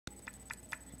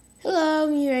Hello,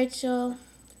 MewRachel.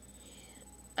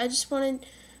 I just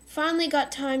finally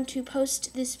got time to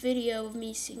post this video of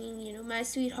me singing, My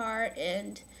Sweetheart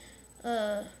and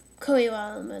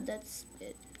Koiwa. That's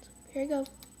it. Here you go.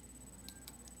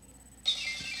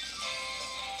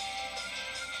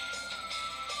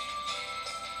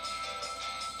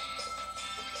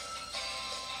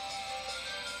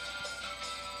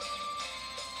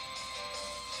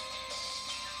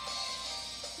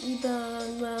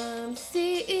 Even when I'm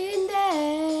sitting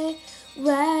there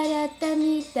笑って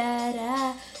みた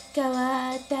ら変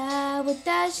わった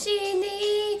私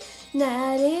に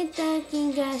なれた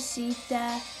気がし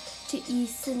た小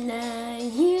さな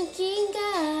勇気が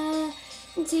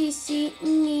自信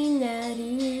にな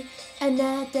るあ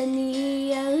なた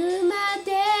に会うま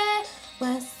で忘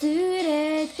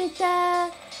れてた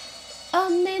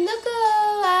女の子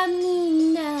は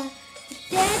みんな素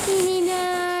敵に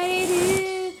なれる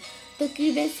特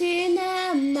別な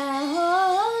魔法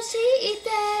を知って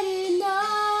るの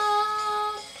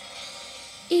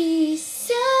一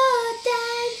緒だ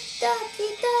ドキ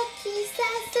ドキさ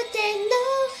せての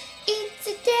いつ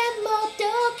でもと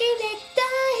きめきた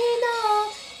いの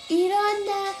いろん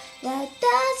な私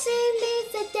見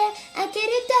せてあげる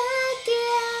だけ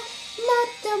も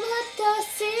っともっと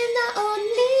素直に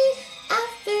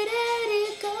溢れ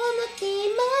るこの気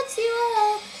持ち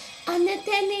をあな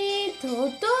たに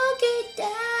届けた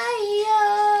いよ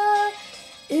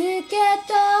受け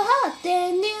取って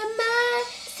ね My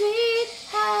sweetheart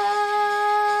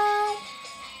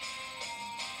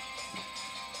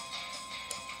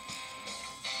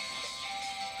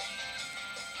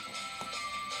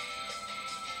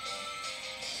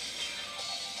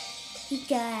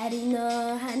光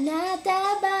の花束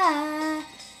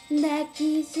抱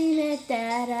きしめ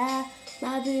たら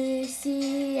眩し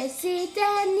い明日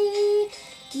に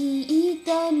きっ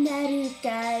となるか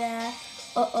ら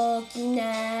大き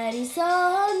な理想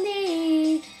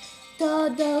に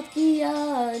届くよ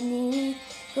うに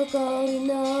心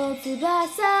の翼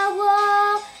を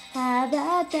羽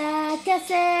ばたか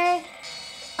せ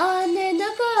女の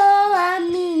子は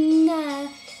みんな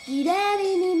きれ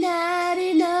いにな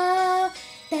るの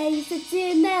大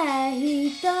切な人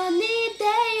に出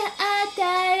会った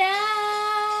ら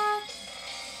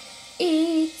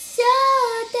一生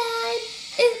だ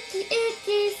ウキウキ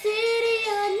する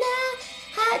ような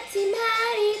始ま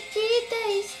り期待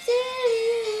して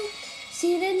る知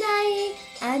らない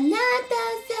あなた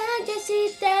探し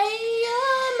たいよ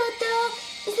もっと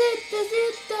ずっとず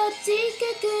っと近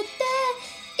くて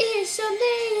一緒に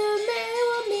夢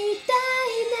を見た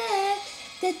いね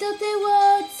手と手を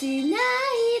つない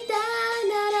だ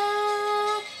なら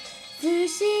不思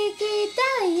議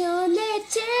だよね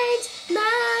Change my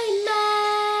mind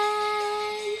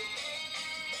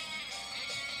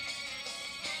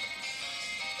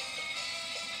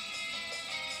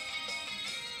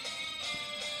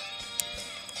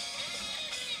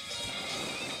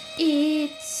一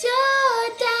生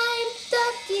タイムド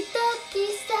キドキ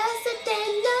させて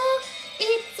のい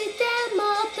つでも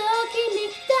ときめ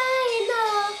きたいの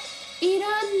いろ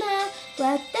んな私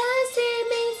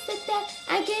見せて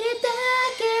あげるだ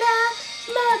けだ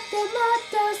もっともっ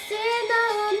と素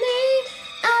直に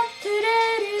溢れ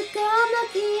るこの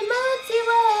気持ち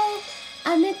を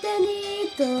あなたに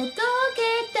届け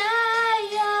たい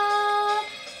よ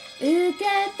受け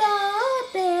取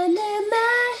ってね My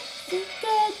受け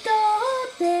取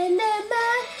ってね My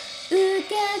受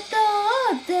け取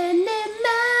ってね My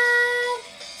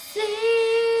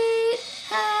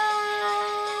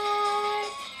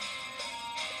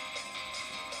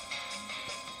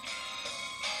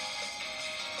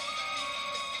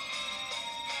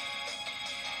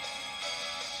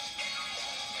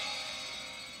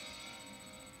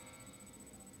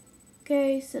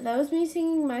Okay, so that was me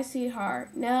singing My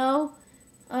Sweetheart. Now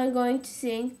I'm going to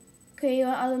sing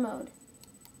Koiwa a la mode.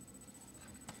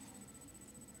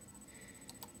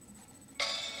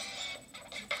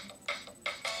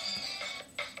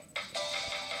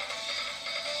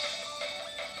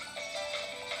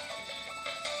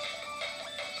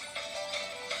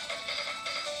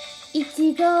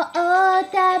 Ichigoを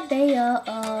食べよ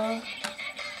う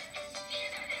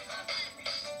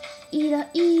いろ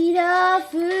いろ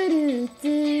フルーツ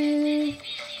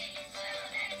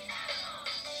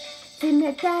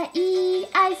冷たい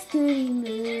アイスクリ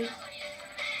ーム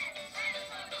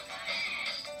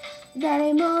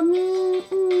誰もみん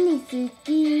に好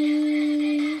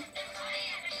き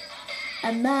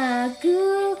甘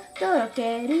くとろ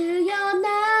けるような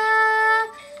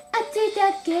味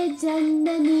だけじゃ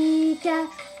何か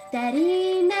足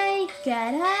りないか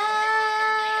ら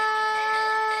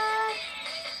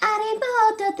あれも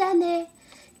だね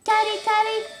カリカ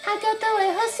リはかとへ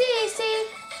欲しいし、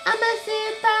甘酸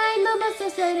っぱいのもそ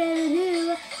それる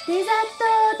わ。デザート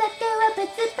だけは別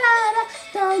腹、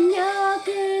貪欲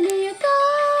に行こ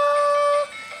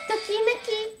う。ときめき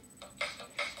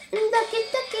ドキ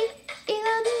ドキいろ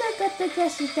んなことが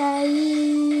したい。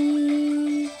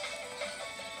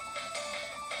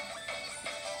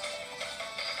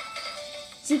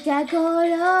近頃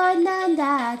なん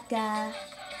だか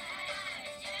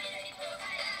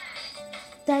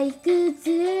退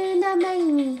屈な毎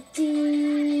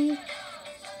日、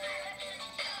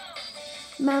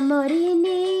守り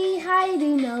に入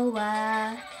るの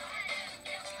は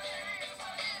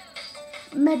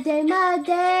までま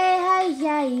で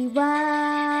早い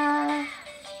わ。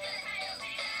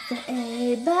そう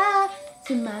いえば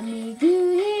つまみ食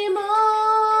いも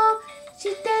し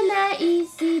てない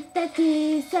し、た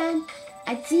くさん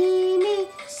味見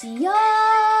しよう。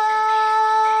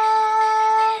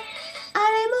あ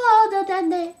れモードだ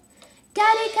ね。カリ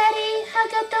カリは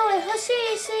がとへ欲し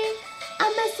いし、甘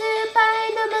酸っぱい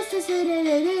のもすすれ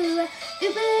るわ。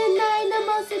余分ないのも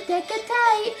捨てがた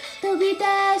い。飛び出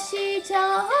しちゃ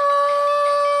おう。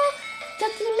とき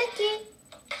めき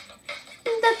ド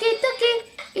キド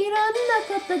キいろんな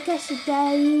ことがした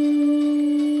い。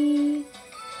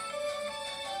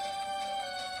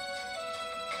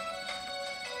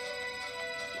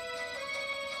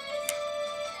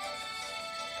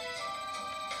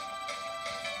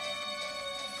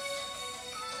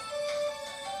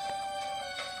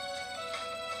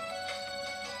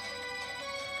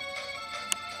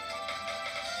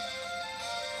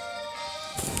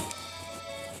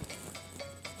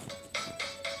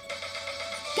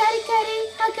カリカリ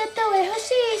はがとへ欲し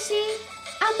いし、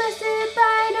甘酸っぱ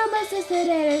いのもすすれ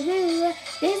るわ。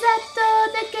デザート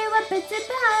だけは別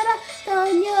腹、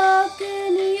貪欲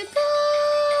に行こ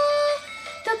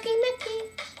う。ときめき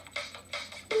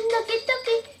ドキド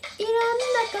キいろん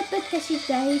なことがした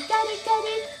い。カリカリ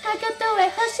はがとへ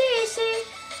欲しいし、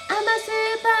甘酸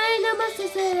っぱいのもす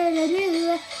すれる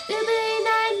わ。余分な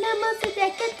いのも捨て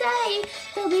がたい。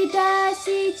飛び出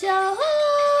しちゃおう。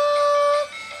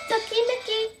ときめ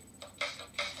き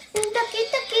ドキド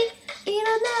キいろ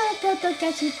んなこと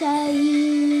がしたい。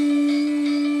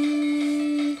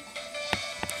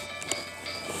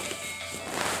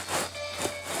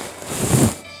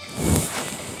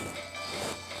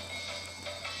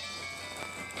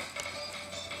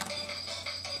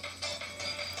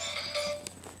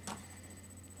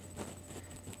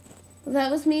Well,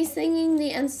 that was me singing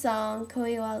the end song,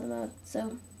 Koyo Alamo.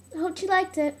 So I hope you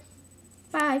liked it.